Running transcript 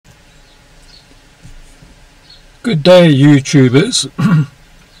Good day, YouTubers.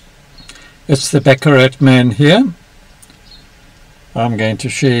 It's the Baccarat man here. I'm going to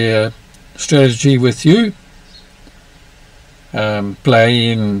share a strategy with you.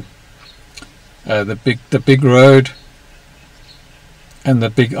 Playing the big road and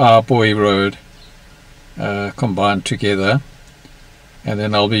the big R-boy road combined together, and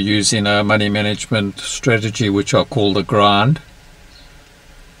then I'll be using a money management strategy which I'll call the grind,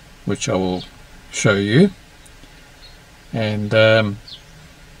 which I will show you. And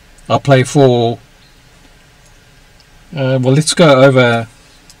I'll play for well, let's go over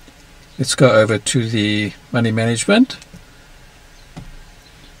to the money management.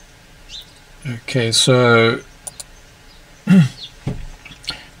 Okay, so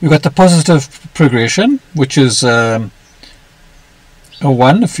we've got the positive progression, which is a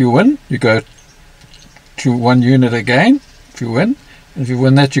 1 if you win. You go to 1 unit again if you win, and if you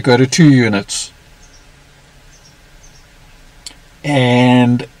win that, you go to 2 units.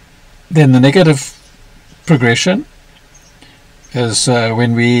 And then the negative progression is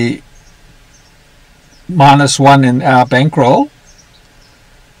when we -1 in our bankroll.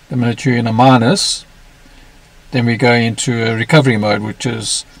 The minute you're in a minus, then we go into a recovery mode, which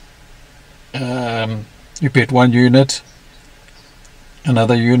is you bet 1 unit,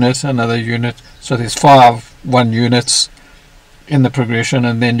 another unit, another unit. So there's 5 1 units in the progression,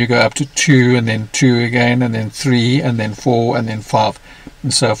 and then you go up to 2, and then 2 again, and then 3, and then 4, and then 5,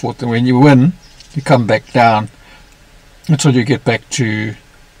 and so forth. And when you win, you come back down until you get back to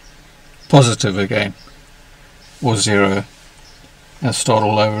positive again, or 0, and start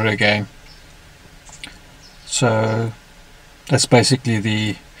all over again. So that's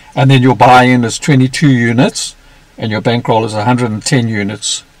basically and then your buy-in is 22 units, and your bankroll is 110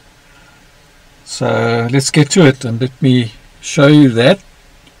 units. So let's get to it, and let me show you that.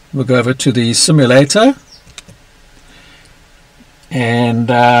 We'll go over to the simulator, and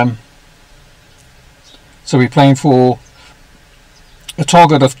so we're playing for a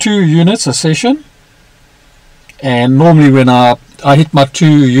target of 2 units a session, and normally when I hit my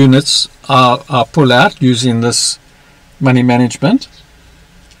 2 units, I pull out using this money management,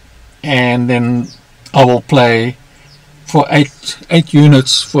 and then I will play for 8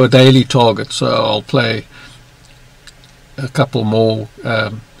 units for a daily target. So I'll play a couple more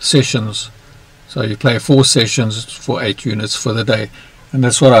sessions. So you play 4 sessions for 8 units for the day, and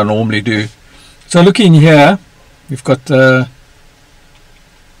that's what I normally do. So looking here, we've got the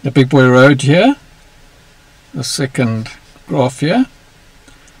big boy road here, the second graph here,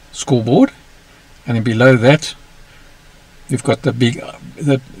 scoreboard, and then below that you've got the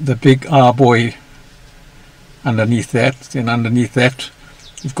big R boy underneath that. Then underneath that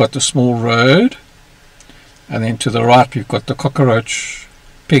you've got the small road, and then to the right we've got the cockroach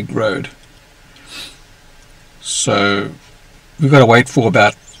pig road. So we've got to wait for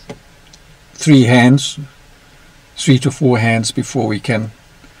about 3 to 4 hands before we can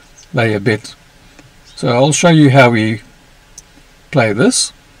lay a bet. So I'll show you how we play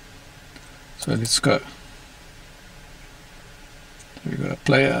this. So let's go. We've got a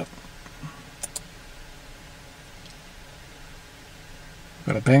player,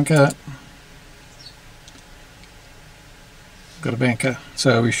 got a banker, got a banker.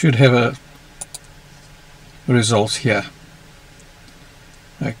 So we should have a result here.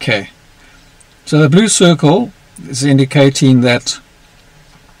 Okay, so the blue circle is indicating that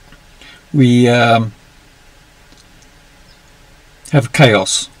we have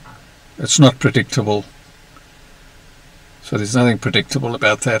chaos. It's not predictable. So there's nothing predictable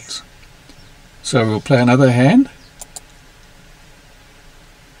about that. So we'll play another hand.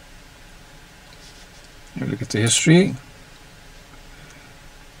 Have a look at the history.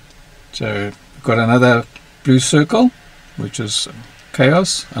 So we've got another blue circle, which is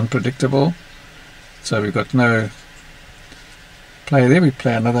chaos, unpredictable. So we've got no play there. We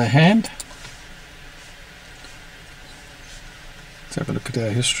play another hand. Let's have a look at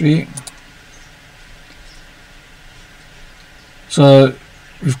our history. So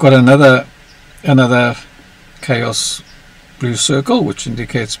we've got another chaos blue circle, which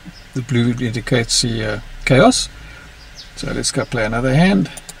indicates the blue indicates the chaos. So let's go play another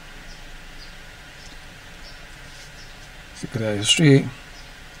hand. Let's look at our history.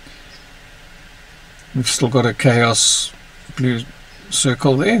 We've still got a chaos blue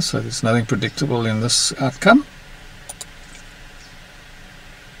circle there, so there's nothing predictable in this outcome.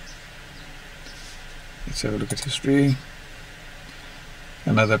 Let's have a look at history.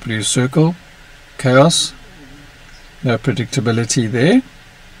 Another blue circle, chaos, no predictability there.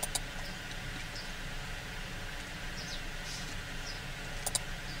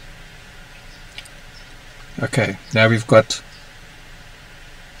 Okay, now we've got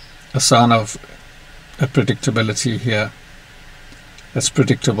a sign of a predictability here. That's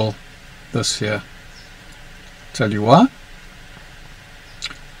predictable, this here. Tell you why.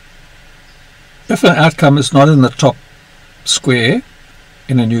 If an outcome is not in the top square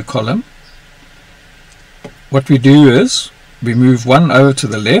in a new column, what we do is we move one over to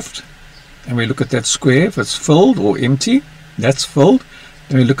the left and we look at that square. If it's filled or empty, that's filled.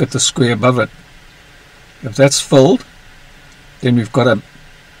 Then we look at the square above it. If that's filled, then we've got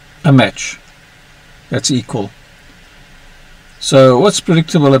a match. That's equal. So what's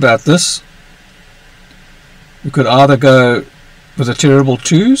predictable about this? We could either go with the terrible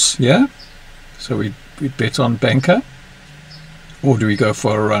twos, yeah? So we bet on banker, or do we go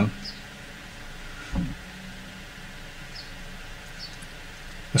for a run?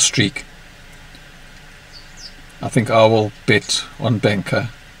 A streak. I think I will bet on banker.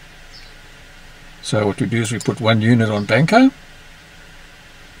 So what we do is we put 1 unit on banker,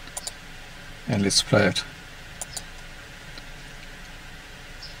 and let's play it.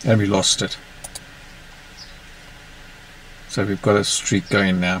 And we lost it. So we've got a streak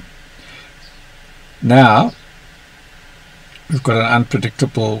going now. Now we've got an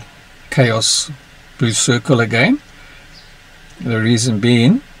unpredictable chaos blue circle again. The reason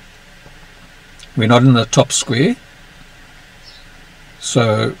being, we're not in the top square.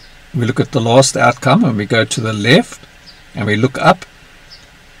 So we look at the last outcome and we go to the left and we look up.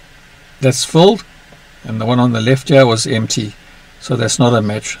 That's filled, and the one on the left here was empty. So that's not a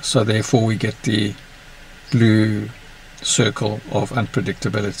match. So therefore we get the blue circle of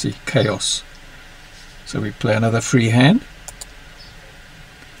unpredictability, chaos. So we play another free hand.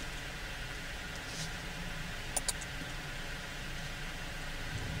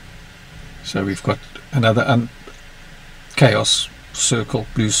 So we've got another chaos circle,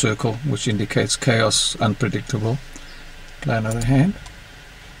 blue circle, which indicates chaos, unpredictable. Play another hand.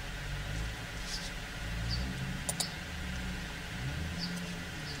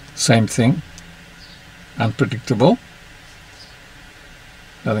 Same thing, unpredictable.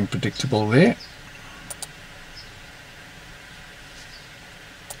 Nothing predictable there.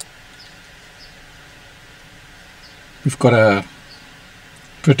 We've got a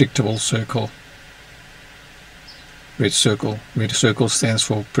predictable circle. Red circle. Red circle stands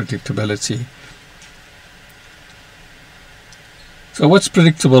for predictability. So what's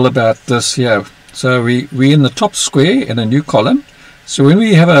predictable about this here? So we're in the top square in a new column. So when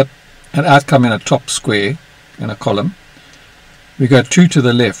we have an outcome in a top square in a column, we go 2 to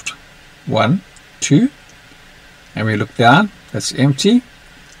the left. 1, 2, and we look down. That's empty.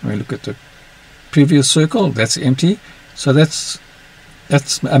 And we look at the previous circle. That's empty. So that's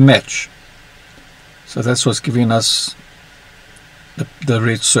a match. So that's what's giving us the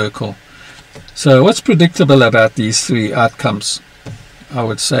red circle. So what's predictable about these 3 outcomes? I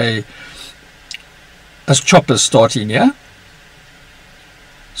would say as choppers starting, yeah?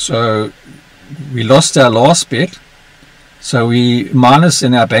 So we lost our last bet. So we minus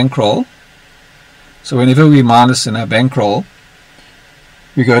in our bankroll. So whenever we minus in our bankroll,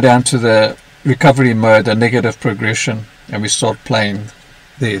 we go down to the recovery mode, the negative progression, and we start playing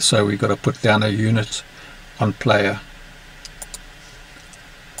there. So we've got to put down a unit on player.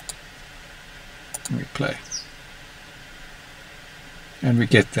 And we play. And we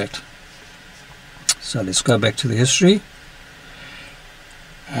get that. So let's go back to the history.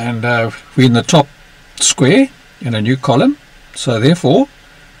 And we're in the top square in a new column. So therefore,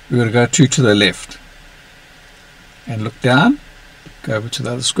 we're going to go 2 to the left. And look down. Go over to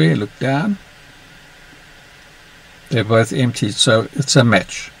the other square, look down. They're both empty, so it's a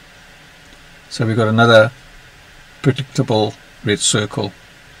match. So we've got another predictable red circle.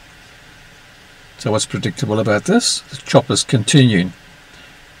 So what's predictable about this? The chopper's continuing.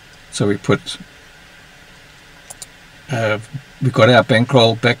 So we put, we've got our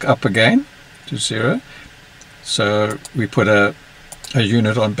bankroll back up again to 0. So we put a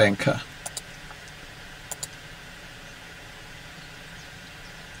unit on banker.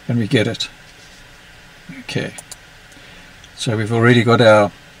 And we get it. Okay. So we've already got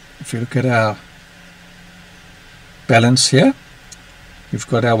our, if you look at our balance here, we've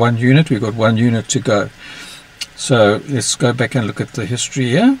got our 1 unit, we've got 1 unit to go. So let's go back and look at the history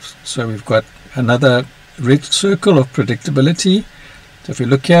here. So we've got another red circle of predictability. So if we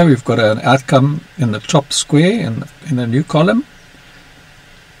look here, we've got an outcome in the top square in the new column.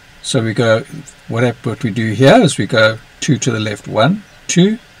 So we go, what we do here is we go 2 to the left, 1,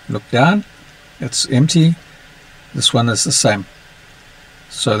 2, look down, it's empty. This one is the same.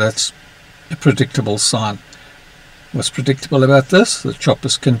 So that's a predictable sign. What's predictable about this? The chop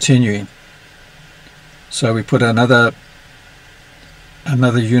is continuing. So we put another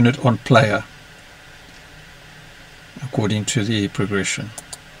unit on player according to the progression,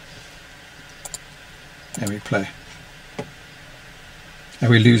 and we play,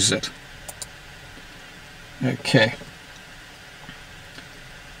 and we lose it. Okay,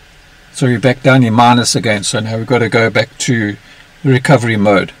 so we're back down in minus again. So now we've got to go back to the recovery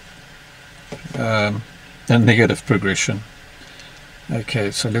mode, the negative progression.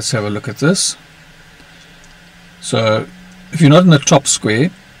 Okay, so let's have a look at this. So if you're not in the top square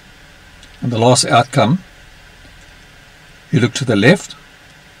and the last outcome, you look to the left,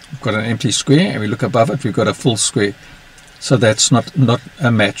 we've got an empty square, and we look above it, we've got a full square. So that's not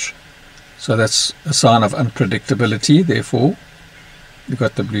a match. So that's a sign of unpredictability. Therefore, you've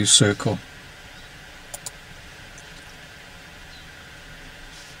got the blue circle.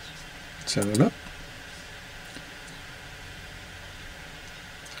 Let's have a look.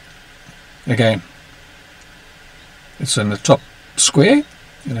 Again, it's in the top square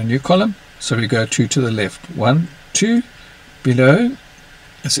in a new column. So we go 2 to the left. 1, 2. Below,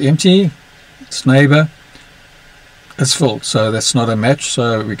 it's empty. It's neighbor. It's full. So that's not a match.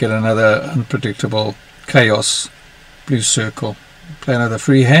 So we get another unpredictable chaos blue circle. Play another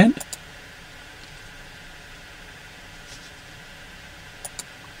free hand.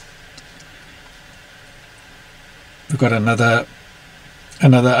 We've got another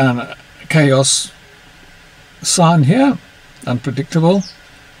chaos sign here, unpredictable.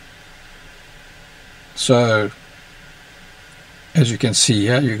 So as you can see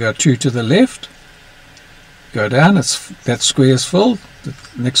here, you go 2 to the left, go down, that square is full, the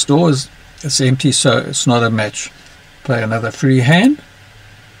next door it's empty, so it's not a match. Play another free hand.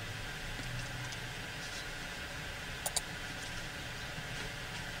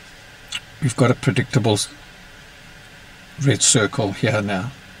 We've got a predictable red circle here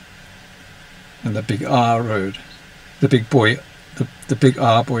now, and the big R road, the big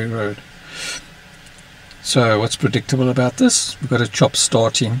R boy road. So what's predictable about this? We've got a chop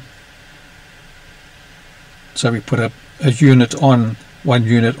starting. So we put a unit on, 1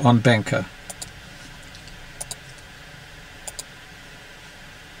 unit on banker.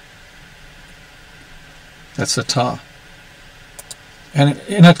 That's a tar. And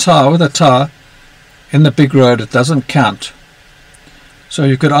in a tar, with a tar, in the big road, it doesn't count. So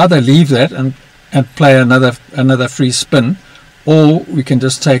you could either leave that and play another free spin, or we can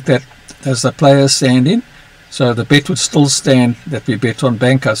just take that as the player standing. So the bet would still stand that we bet on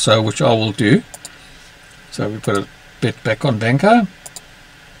banker, so which I will do. So we put a bet back on banker,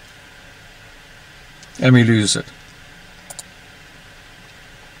 and we lose it.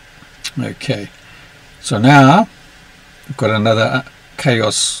 Okay, so now we've got another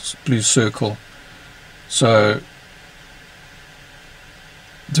chaos blue circle. So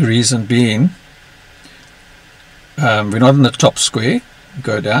the reason being, we're not in the top square. We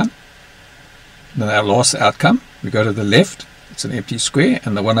go down. Then our last outcome, we go to the left, it's an empty square,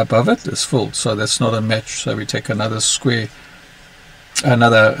 and the one above it is full, so that's not a match. So we take another square,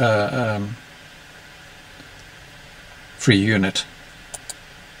 another free unit.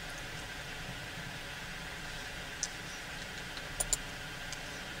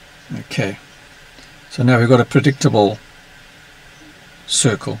 Okay, so now we've got a predictable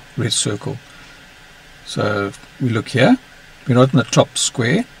circle, red circle. So we look here, we're not in the top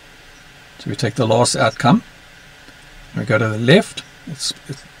square. So we take the last outcome, we go to the left,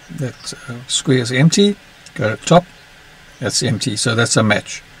 that square is empty, go to top, that's empty, so that's a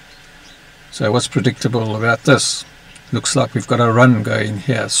match. So what's predictable about this? Looks like we've got a run going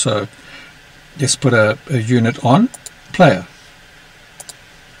here, so let's put a unit on player.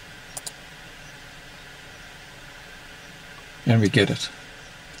 And we get it.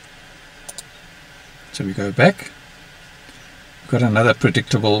 So we go back. Got another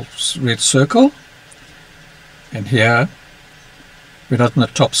predictable red circle, and here we're not in the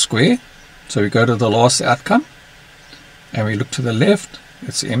top square, so we go to the last outcome and we look to the left,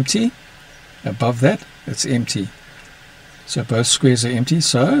 it's empty. Above that, it's empty, so both squares are empty,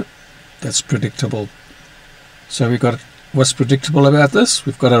 so that's predictable. So we got, what's predictable about this?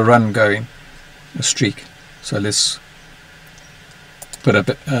 We've got a run going, a streak. So let's put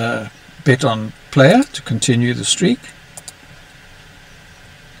a bet on player to continue the streak.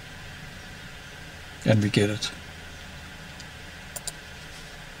 And we get it.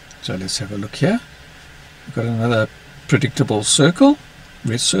 So let's have a look here. We've got another predictable circle,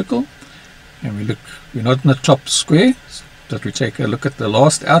 red circle, and we look, we're not in the top square, but we take a look at the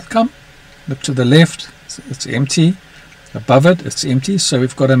last outcome. Look to the left, it's empty. Above it, it's empty, so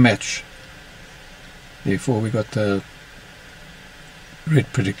we've got a match. Therefore we got the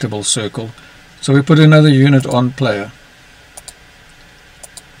red predictable circle. So we put another unit on player.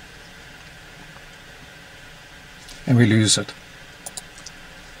 And we lose it.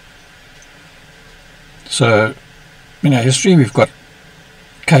 So in our history we've got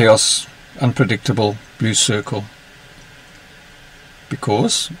chaos, unpredictable, blue circle,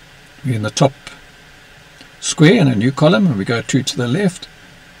 because we're in the top square in a new column and we go 2 to the left.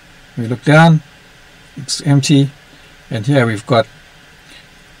 We look down, it's empty, and here we've got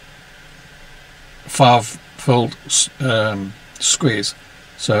 5 filled squares,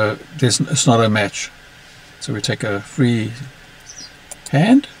 so it's not a match. So we take a free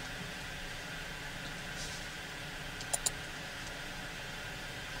hand,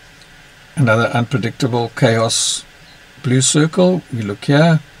 another unpredictable chaos blue circle. We look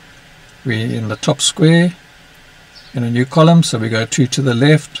here, we're in the top square in a new column, so we go 2 to the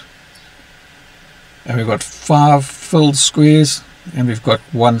left, and we've got 5 filled squares, and we've got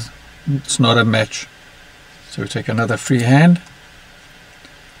 1, it's not a match. So we take another free hand,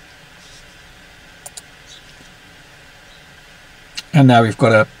 and now we've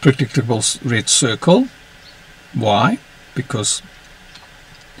got a predictable red circle. Why? Because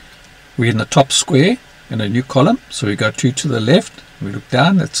we're in the top square in a new column, so we go 2 to the left, we look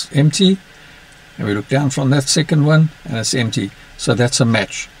down, it's empty, and we look down from that second one and it's empty, so that's a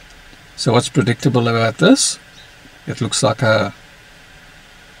match. So what's predictable about this? It looks like a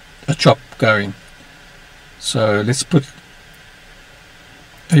chop going. So let's put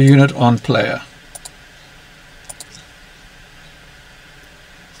a unit on player,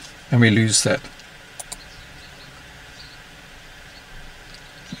 and we lose that.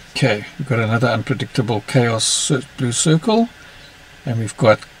 Okay, we've got another unpredictable chaos blue circle, and we've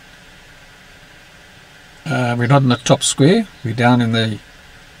got we're not in the top square, we're down in the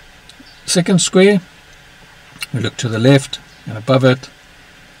second square. We look to the left and above it,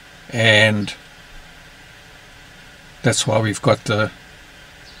 and that's why we've got the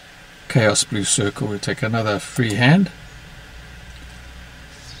chaos blue circle. We take another free hand,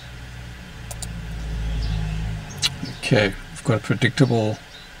 okay, we've got a predictable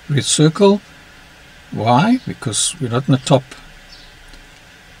red circle. Why? Because we're not in the top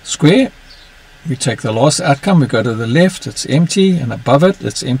square. We take the last outcome, we go to the left, it's empty, and above it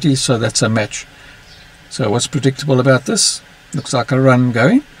it's empty, so that's a match. So what's predictable about this? Looks like a run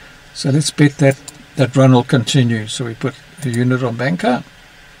going, so let's bet that that run will continue. So we put a unit on banker,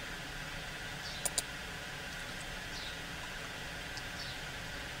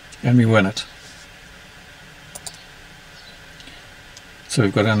 and we win it. So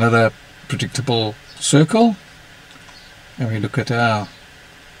we've got another predictable circle, and we look at our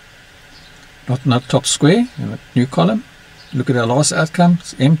not top square in the new column. Look at our last outcome,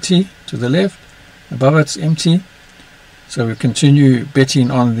 it's empty to the left, above it's empty, so we continue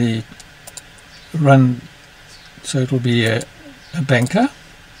betting on the run, so it will be a banker,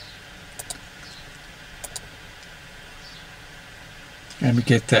 and we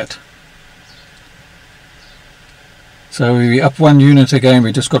get that. So we up 1 unit again,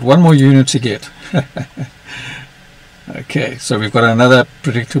 we just got 1 more unit to get. Okay, so we've got another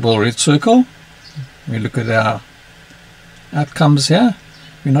predictable red circle. We look at our outcomes here.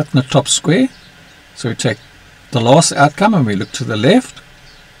 We're not in the top square, so we take the last outcome and we look to the left,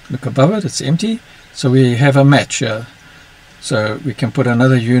 look above it, it's empty, so we have a match here. So we can put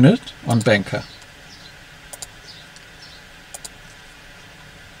another unit on banker,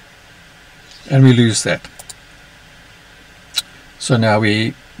 and we lose that. So now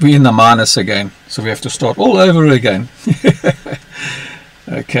we're in the minus again, so we have to start all over again.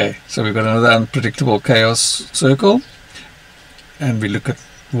 Okay, so we've got another unpredictable chaos circle, and we look at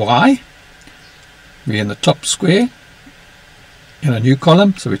why. We're in the top square in a new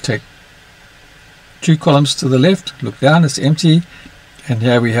column, so we take 2 columns to the left, look down, it's empty, and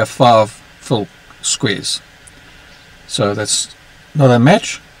here we have 5 full squares. So that's not a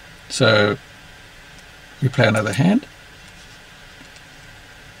match, so we play another hand.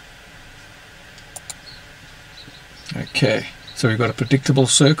 Okay, so we've got a predictable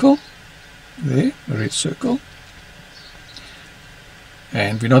circle there, a red circle,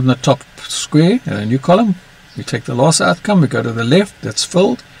 and we're not in the top square in a new column. We take the last outcome, we go to the left, that's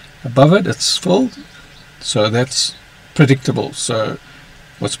filled, above it it's filled, so that's predictable. So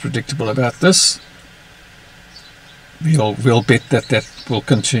what's predictable about this? We'll bet that that will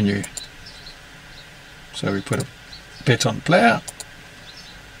continue. So we put a bet on player,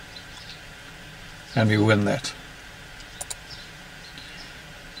 and we win that.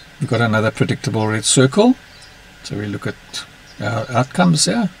 We've got another predictable red circle, so we look at our outcomes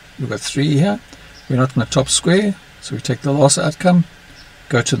here. We've got 3 here. We're not in the top square, so we take the last outcome,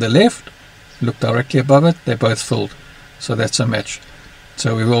 go to the left, look directly above it, they're both filled, so that's a match.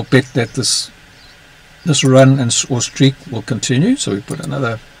 So we will bet that this run or streak will continue, so we put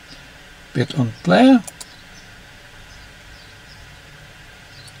another bet on player,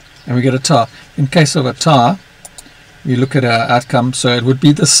 and we get a tie. In case of a tie, we look at our outcome, so it would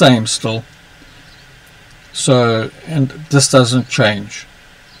be the same still. So, and this doesn't change.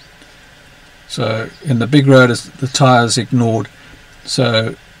 So in the big road, the tie is ignored.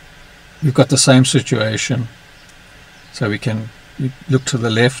 So we've got the same situation. So we can look to the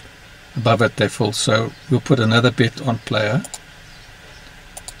left, above it they're full. So we'll put another bet on player.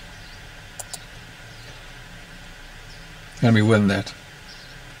 And we win that.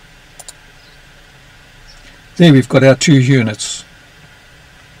 There we've got our 2 units.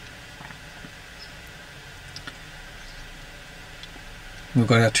 We've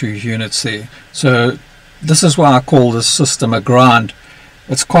got our 2 units there. So this is why I call this system a grind.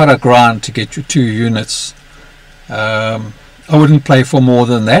 It's quite a grind to get your 2 units. I wouldn't play for more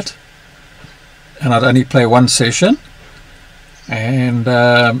than that, and I'd only play 1 session and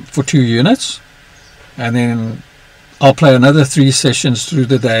for 2 units, and then I'll play another 3 sessions through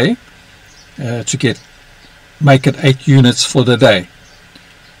the day to make it 8 units for the day.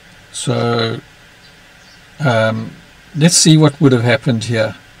 So let's see what would have happened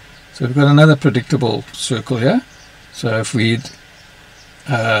here. So we've got another predictable circle here. So if we'd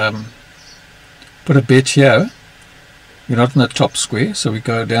put a bet here, we're not in the top square, so we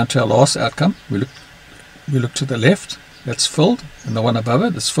go down to our last outcome. We look to the left, that's filled, and the one above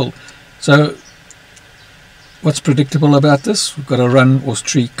it is filled. So what's predictable about this? We've got a run or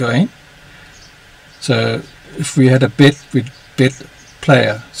streak going. So if we had a bet, we'd bet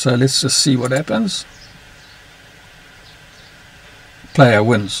player. So let's just see what happens. Player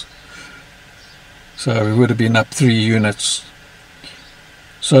wins. So we would have been up 3 units.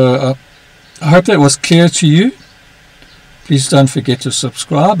 So I hope that was clear to you. Please don't forget to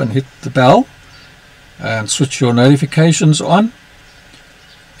subscribe and hit the bell and switch your notifications on.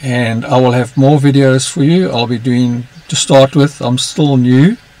 And I will have more videos for you. I'll be doing, to start with, I'm still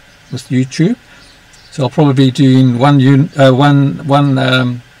new with YouTube, so I'll probably be doing one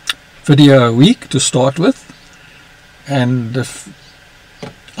video a week to start with. And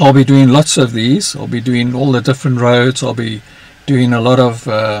I'll be doing lots of these. I'll be doing all the different roads. I'll be doing a lot of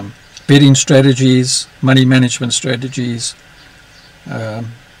betting strategies, money management strategies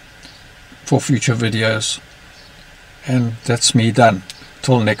for future videos. And that's me done.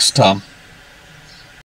 Till next time.